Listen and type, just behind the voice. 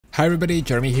Hi everybody,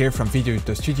 Jeremy here from Video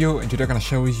Editor Studio, and today I'm going to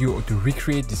show you how to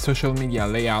recreate the social media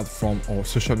layout from our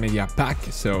social media pack.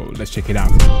 So let's check it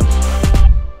out.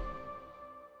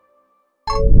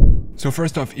 So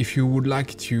first off, if you would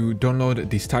like to download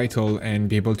this title and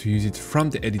be able to use it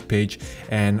from the edit page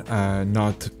and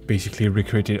not basically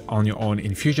recreate it on your own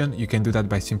in Fusion, you can do that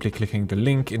by simply clicking the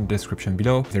link in the description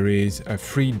below. There is a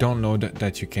free download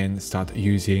that you can start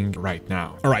using right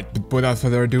now. All right, but without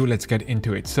further ado, let's get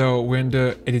into it. So we're in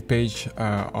the edit page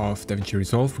of Davinci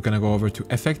Resolve. We're gonna go over to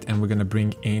Effect and we're gonna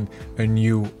bring in a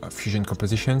new Fusion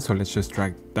composition. So let's just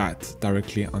drag that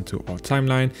directly onto our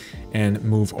timeline and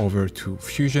move over to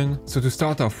Fusion. So to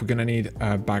start off, we're gonna need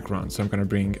a background. So I'm gonna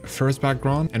bring first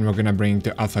background and we're gonna bring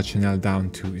the alpha channel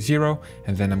down to 0.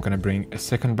 And then I'm gonna bring a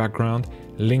second background,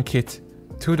 link it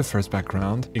to the first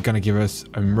background. It's gonna give us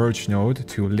a merge node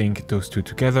to link those two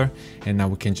together. And now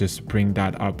we can just bring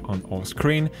that up on our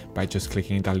screen by just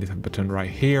clicking that little button right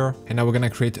here. And now we're gonna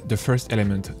create the first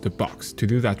element, the box. To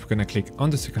do that, we're gonna click on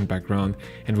the second background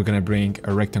and we're gonna bring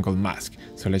a rectangle mask.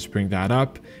 So let's bring that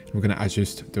up. And we're gonna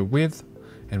adjust the width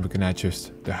and we're gonna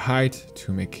adjust the height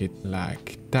to make it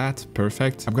like that.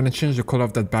 Perfect. I'm gonna change the color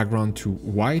of that background to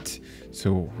white.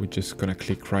 So we're just gonna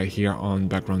click right here on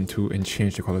background 2 and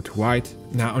change the color to white.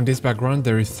 Now on this background,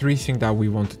 there is 3 things that we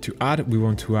want to add. We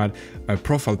want to add a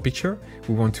profile picture,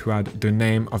 we want to add the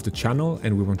name of the channel,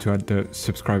 and we want to add the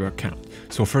subscriber count.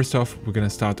 So first off, we're gonna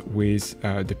start with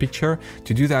the picture.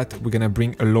 To do that, we're gonna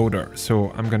bring a loader.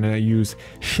 So I'm gonna use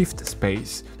Shift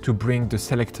space to bring the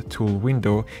select tool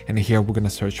window. And here we're gonna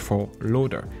search for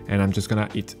loader. And I'm just gonna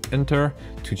hit enter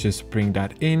to just bring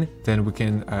that in. Then we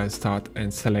can start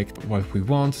and select what we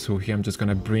want. So here I'm just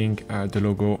gonna bring the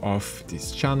logo of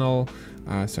this channel.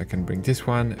 So I can bring this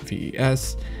one,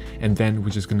 VES, and then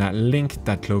we're just gonna link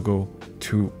that logo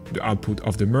to the output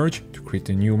of the merge to create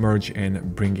a new merge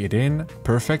and bring it in.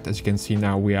 Perfect. As you can see,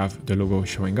 now we have the logo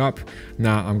showing up.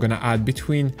 Now I'm gonna add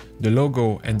between the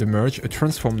logo and the merge a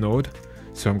transform node.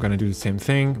 So I'm gonna do the same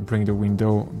thing, bring the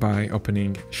window by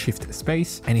opening Shift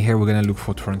space, and here we're gonna look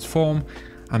for transform.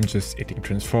 I'm just hitting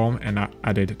transform and I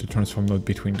added the transform node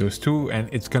between those two, and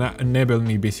it's gonna enable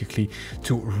me basically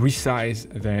to resize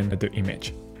then the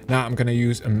image. Now I'm gonna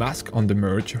use a mask on the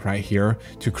merge right here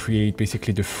to create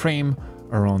basically the frame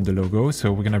around the logo.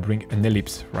 So we're gonna bring an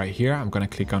ellipse right here. I'm gonna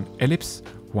click on ellipse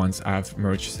once I've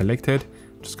merge selected.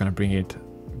 I'm just gonna bring it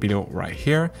below right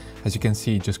here. As you can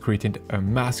see, just created a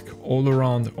mask all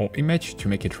around our image to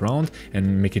make it round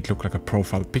and make it look like a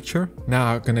profile picture.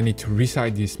 Now I'm gonna need to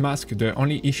resize this mask. The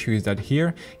only issue is that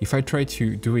here, if I try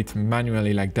to do it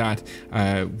manually like that,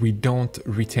 we don't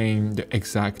retain the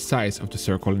exact size of the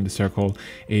circle, and the circle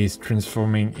is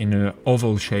transforming in an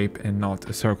oval shape and not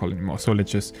a circle anymore. So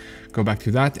let's just go back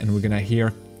to that, and we're gonna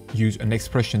here use an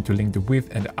expression to link the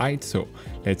width and the height. So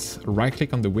let's right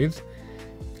click on the width,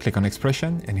 click on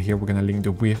expression, and here we're gonna link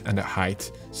the width and the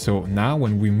height. So now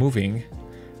when we're moving,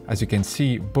 as you can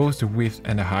see, both the width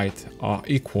and the height are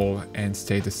equal and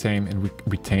stay the same, and we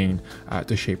retain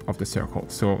the shape of the circle.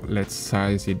 So let's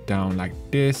size it down like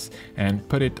this and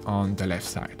put it on the left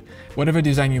side. Whatever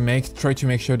design you make, try to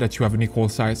make sure that you have an equal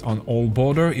size on all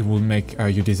border. It will make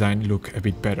your design look a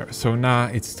bit better. So now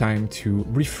it's time to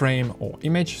reframe our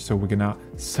image. So we're gonna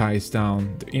size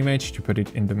down the image to put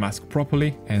it in the mask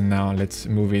properly. And now let's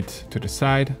move it to the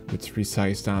side. Let's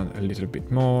resize down a little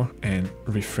bit more and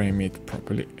reframe it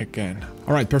properly again.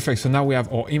 All right, perfect. So now we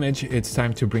have our image. It's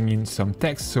time to bring in some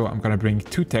text. So I'm gonna bring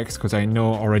 2 texts because I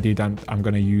know already that I'm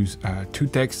gonna use 2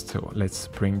 texts. So let's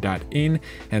bring that in,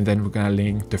 and then we're gonna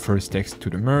link the first text to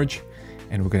the merge,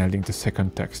 and we're gonna link the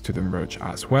second text to the merge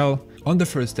as well. On the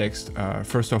first text,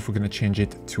 first off, we're gonna change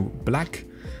it to black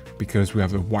because we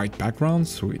have a white background,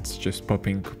 so it's just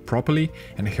popping properly.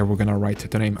 And here we're gonna write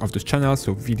the name of the channel,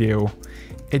 so Video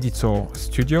Editor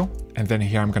Studio. And then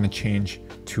here I'm gonna change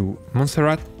to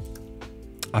Montserrat.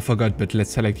 I forgot, but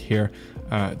let's select here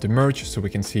the merge so we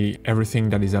can see everything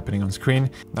that is happening on screen.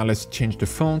 Now let's change the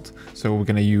font. So we're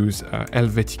gonna use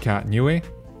Helvetica Neue.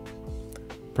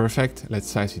 Perfect. Let's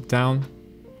size it down.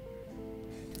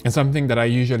 And something that I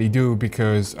usually do,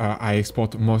 because I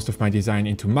export most of my design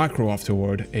into macro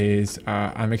afterward, is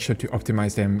I make sure to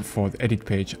optimize them for the edit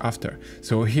page after.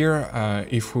 So here,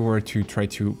 if we were to try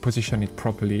to position it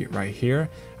properly right here,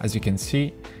 as you can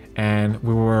see, and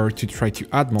we were to try to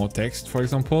add more text, for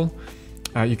example,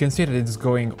 you can see that it's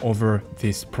going over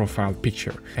this profile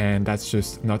picture, and that's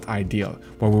just not ideal.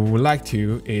 What we would like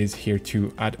to is here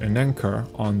to add an anchor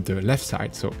on the left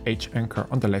side, so H anchor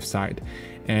on the left side,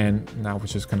 and now we're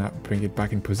just gonna bring it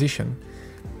back in position.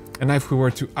 And now if we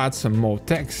were to add some more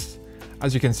text,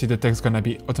 as you can see, the text is gonna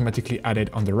be automatically added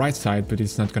on the right side, but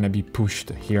it's not gonna be pushed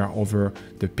here over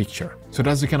the picture. So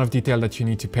that's the kind of detail that you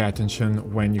need to pay attention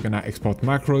when you're gonna export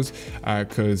macros,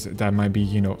 because that might be,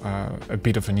 you know, a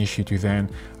bit of an issue to then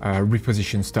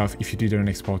reposition stuff if you didn't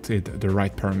export it the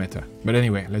right parameter. But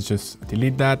anyway, let's just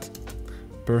delete that.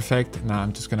 Perfect. Now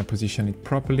I'm just gonna position it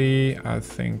properly. I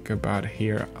think about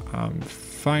here, I'm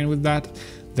fine with that.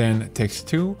 Then text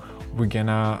 2, we're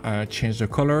gonna change the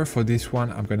color. For this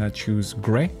one, I'm gonna choose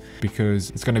gray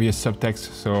because it's gonna be a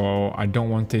subtext, so I don't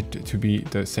want it to be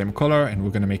the same color, and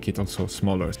we're gonna make it also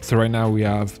smaller. So right now we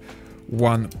have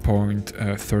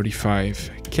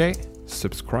 1.35k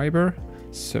subscribers.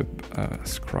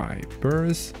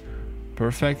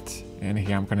 Perfect. And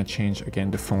here I'm gonna change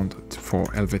again the font for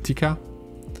Helvetica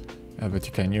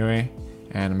Neue,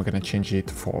 and I'm gonna change it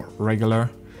for regular,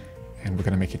 and we're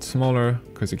gonna make it smaller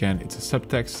because again it's a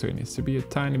subtext, so it needs to be a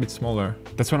tiny bit smaller.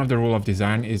 That's one of the rules of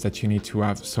design, is that you need to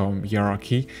have some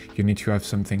hierarchy. You need to have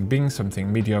something big,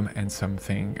 something medium, and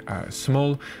something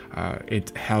small.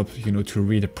 It helps, you know, to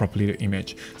read properly the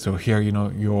image. So here, you know,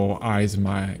 your eyes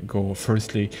might go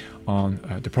firstly on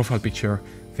the profile picture,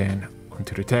 then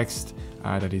onto the text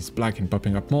that is black and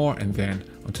popping up more, and then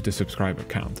onto the subscriber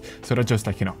count. So that's just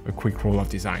like, you know, a quick rule of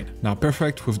design. Now,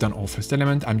 perfect, we've done our first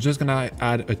element. I'm just gonna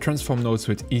add a transform node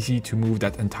so it's easy to move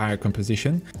that entire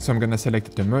composition. So I'm gonna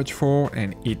select the merge for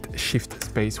and hit shift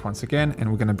space once again,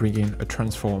 and we're gonna bring in a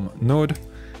transform node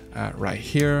right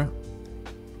here.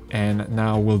 And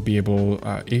now we'll be able,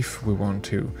 if we want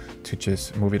to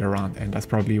just move it around, and that's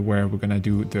probably where we're gonna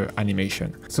do the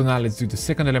animation. So now let's do the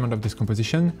second element of this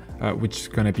composition, which is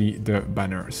gonna be the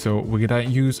banner. So we're gonna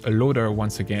use a loader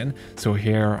once again. So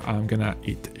here I'm gonna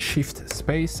hit shift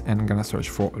space and I'm gonna search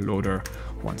for a loader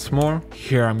once more.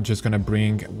 Here I'm just gonna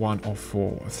bring one of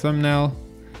our thumbnail.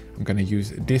 I'm gonna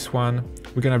use this one.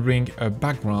 We're gonna bring a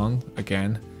background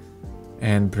again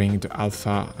and bring the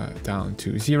alpha down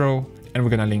to 0. And we're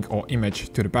gonna link our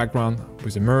image to the background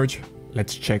with a merge.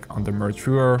 Let's check on the merge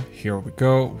viewer. Here we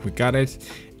go, we got it.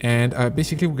 And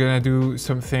basically we're gonna do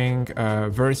something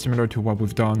very similar to what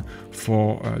we've done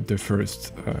for the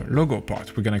first logo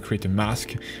part. We're gonna create a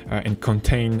mask and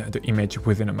contain the image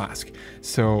within a mask.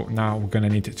 So now we're gonna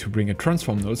need to bring a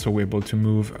transform node so we're able to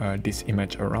move this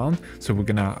image around. So we're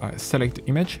gonna select the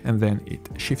image and then hit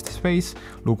shift space,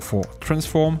 look for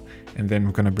transform, and then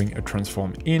we're gonna bring a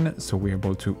transform in so we're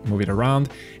able to move it around.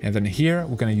 And then here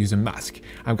we're gonna use a mask.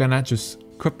 I'm gonna just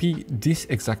copy this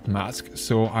exact mask,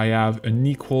 so I have an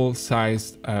equal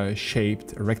sized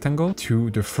shaped rectangle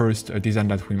to the first design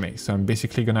that we made. So I'm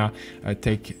basically gonna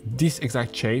take this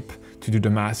exact shape to do the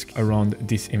mask around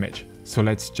this image. So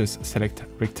let's just select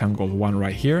rectangle 1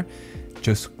 right here,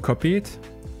 just copy it,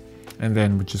 and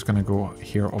then we're just gonna go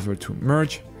here over to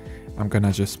merge. I'm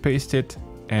gonna just paste it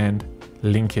and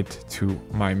link it to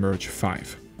my merge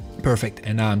 5. Perfect.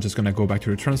 And now I'm just gonna go back to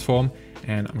the transform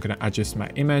and I'm gonna adjust my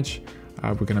image.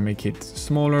 We're gonna make it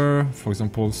smaller, for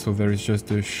example, so there is just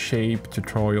the shape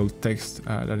tutorial text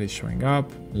that is showing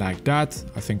up like that.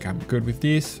 I think I'm good with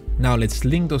this. Now let's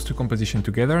link those two compositions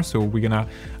together. So we're gonna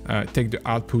take the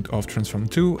output of transform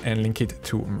 2 and link it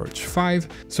to merge 5.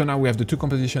 So now we have the two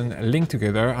compositions linked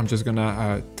together. I'm just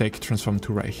gonna take transform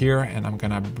 2 right here and I'm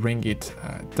gonna bring it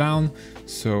down.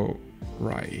 So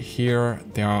right here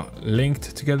they are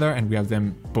linked together and we have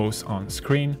them both on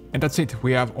screen, and that's it.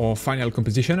 We have our final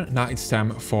composition. Now it's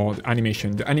time for the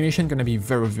animation. The animation is gonna be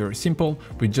very simple.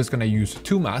 We're just gonna use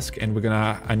 2 masks and we're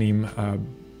gonna anime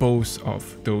both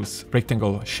of those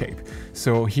rectangle shape.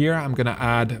 So here I'm gonna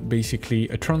add basically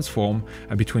a transform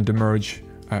between the merge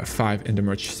 5 and the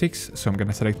merge 6. So I'm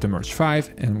gonna select the merge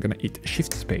 5 and I'm gonna hit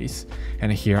shift space,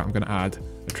 and here I'm gonna add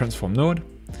a transform node.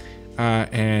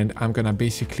 And I'm gonna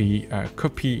basically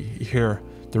copy here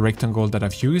the rectangle that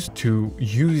I've used to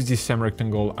use this same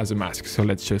rectangle as a mask. So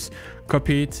let's just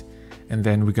copy it and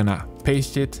then we're gonna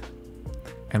paste it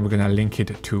and we're gonna link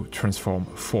it to transform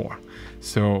 4.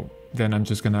 So then I'm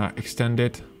just gonna extend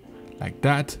it like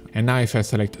that. And now if I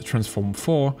select transform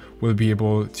 4, we'll be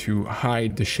able to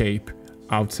hide the shape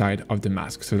outside of the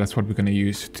mask. So that's what we're gonna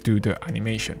use to do the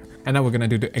animation. And now we're gonna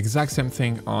do the exact same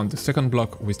thing on the second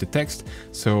block with the text.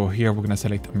 So here we're gonna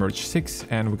select merge 6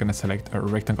 and we're gonna select a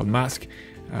rectangle mask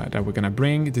that we're gonna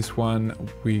bring. This one,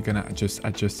 we're gonna just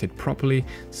adjust it properly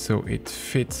so it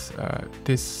fits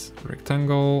this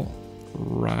rectangle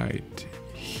right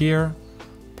here.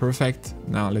 Perfect.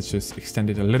 Now let's just extend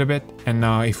it a little bit. And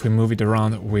now if we move it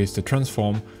around with the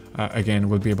transform, again,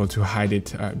 we'll be able to hide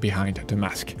it behind the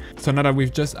mask. So now that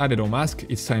we've just added our mask,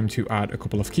 it's time to add a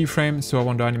couple of keyframes. So I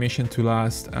want the animation to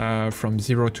last from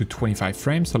 0 to 25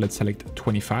 frames. So let's select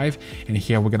 25. And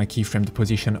here we're going to keyframe the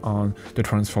position on the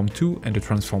transform 2 and the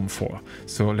transform 4.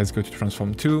 So let's go to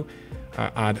transform 2,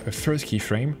 add a first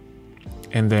keyframe,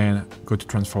 and then go to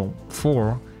transform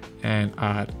 4 and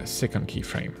add a second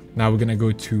keyframe. Now we're going to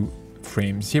go to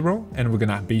frame 0 and we're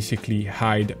gonna basically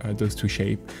hide those two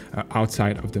shapes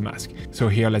outside of the mask. So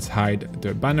here let's hide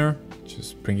the banner,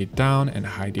 just bring it down and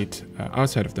hide it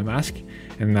outside of the mask.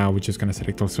 And now we're just gonna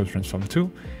select also transform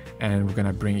 2 and we're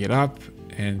gonna bring it up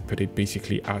and put it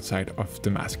basically outside of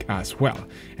the mask as well.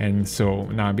 And so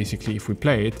now basically if we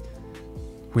play it,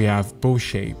 we have both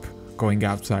shapes going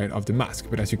outside of the mask,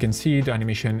 but as you can see, the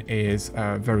animation is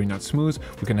very not smooth.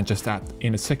 We're gonna adjust that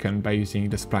in a second by using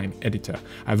the spline editor.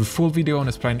 I have a full video on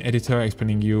the spline editor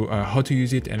explaining you how to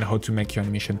use it and how to make your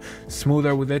animation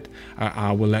smoother with it.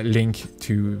 I will link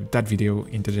to that video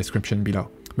in the description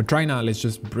below. But right now, let's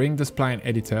just bring the spline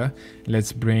editor.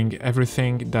 Let's bring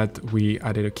everything that we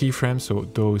added a keyframe, so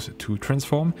those to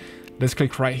transform. Let's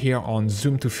click right here on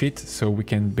zoom to fit so we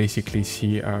can basically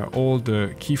see all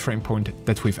the keyframe points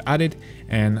that we've added.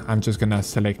 And I'm just gonna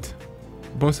select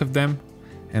both of them.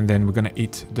 And then we're gonna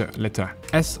hit the letter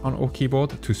S on our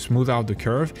keyboard to smooth out the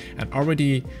curve. And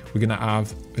already we're gonna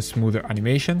have a smoother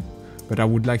animation. But I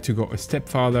would like to go a step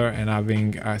farther and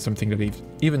having something that is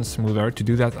even smoother. To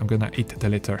do that, I'm gonna hit the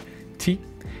letter T.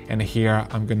 And here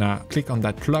I'm gonna click on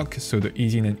that clock so the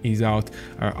ease in and ease out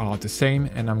are the same.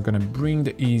 And I'm gonna bring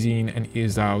the ease in and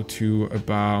ease out to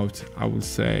about, I would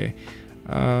say,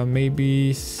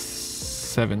 maybe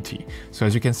 70. So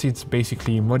as you can see, it's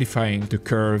basically modifying the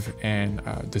curve and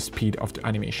the speed of the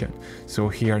animation. So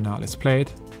here now let's play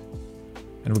it.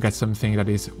 And we got something that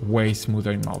is way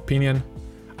smoother in my opinion.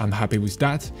 I'm happy with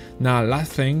that. Now,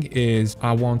 last thing is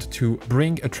I want to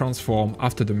bring a transform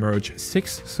after the merge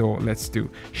 6. So let's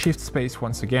do shift space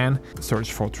once again,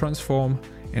 search for transform.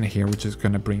 And here we're just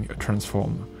gonna bring a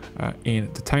transform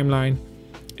in the timeline.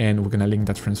 And we're gonna link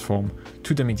that transform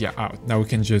to the media out. Now we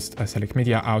can just select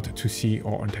media out to see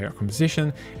our entire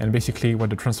composition. And basically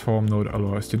what the transform node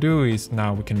allows us to do is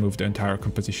now we can move the entire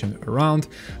composition around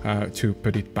to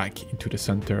put it back into the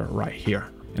center right here.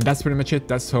 And that's pretty much it.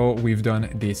 That's how we've done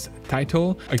this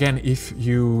title. Again, if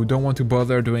you don't want to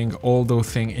bother doing all those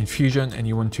things in Fusion and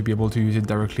you want to be able to use it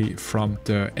directly from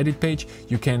the edit page,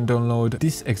 you can download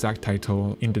this exact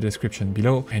title in the description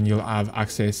below and you'll have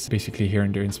access basically here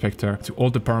in the inspector to all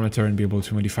the parameters and be able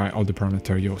to modify all the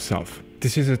parameters yourself.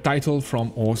 This is a title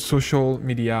from our social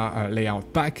media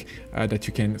layout pack that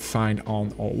you can find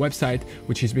on our website,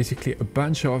 which is basically a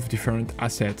bunch of different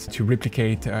assets to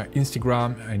replicate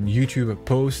Instagram and YouTube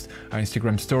post,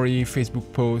 Instagram story,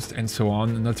 Facebook post, and so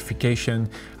on, notification.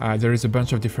 There is a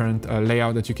bunch of different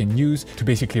layout that you can use to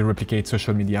basically replicate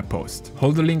social media posts.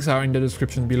 All the links are in the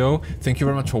description below. Thank you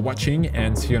very much for watching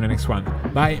and see you on the next one.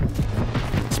 Bye!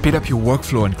 Speed up your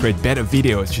workflow and create better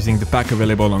videos using the pack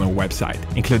available on our website,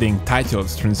 including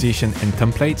titles, transition, and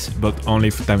templates, but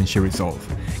only for Davinci Resolve.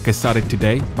 Get started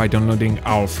today by downloading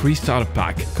our free starter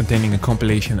pack containing a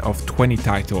compilation of 20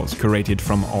 titles curated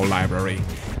from our library.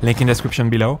 Link in the description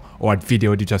below or at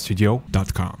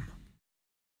videodjastudio.com.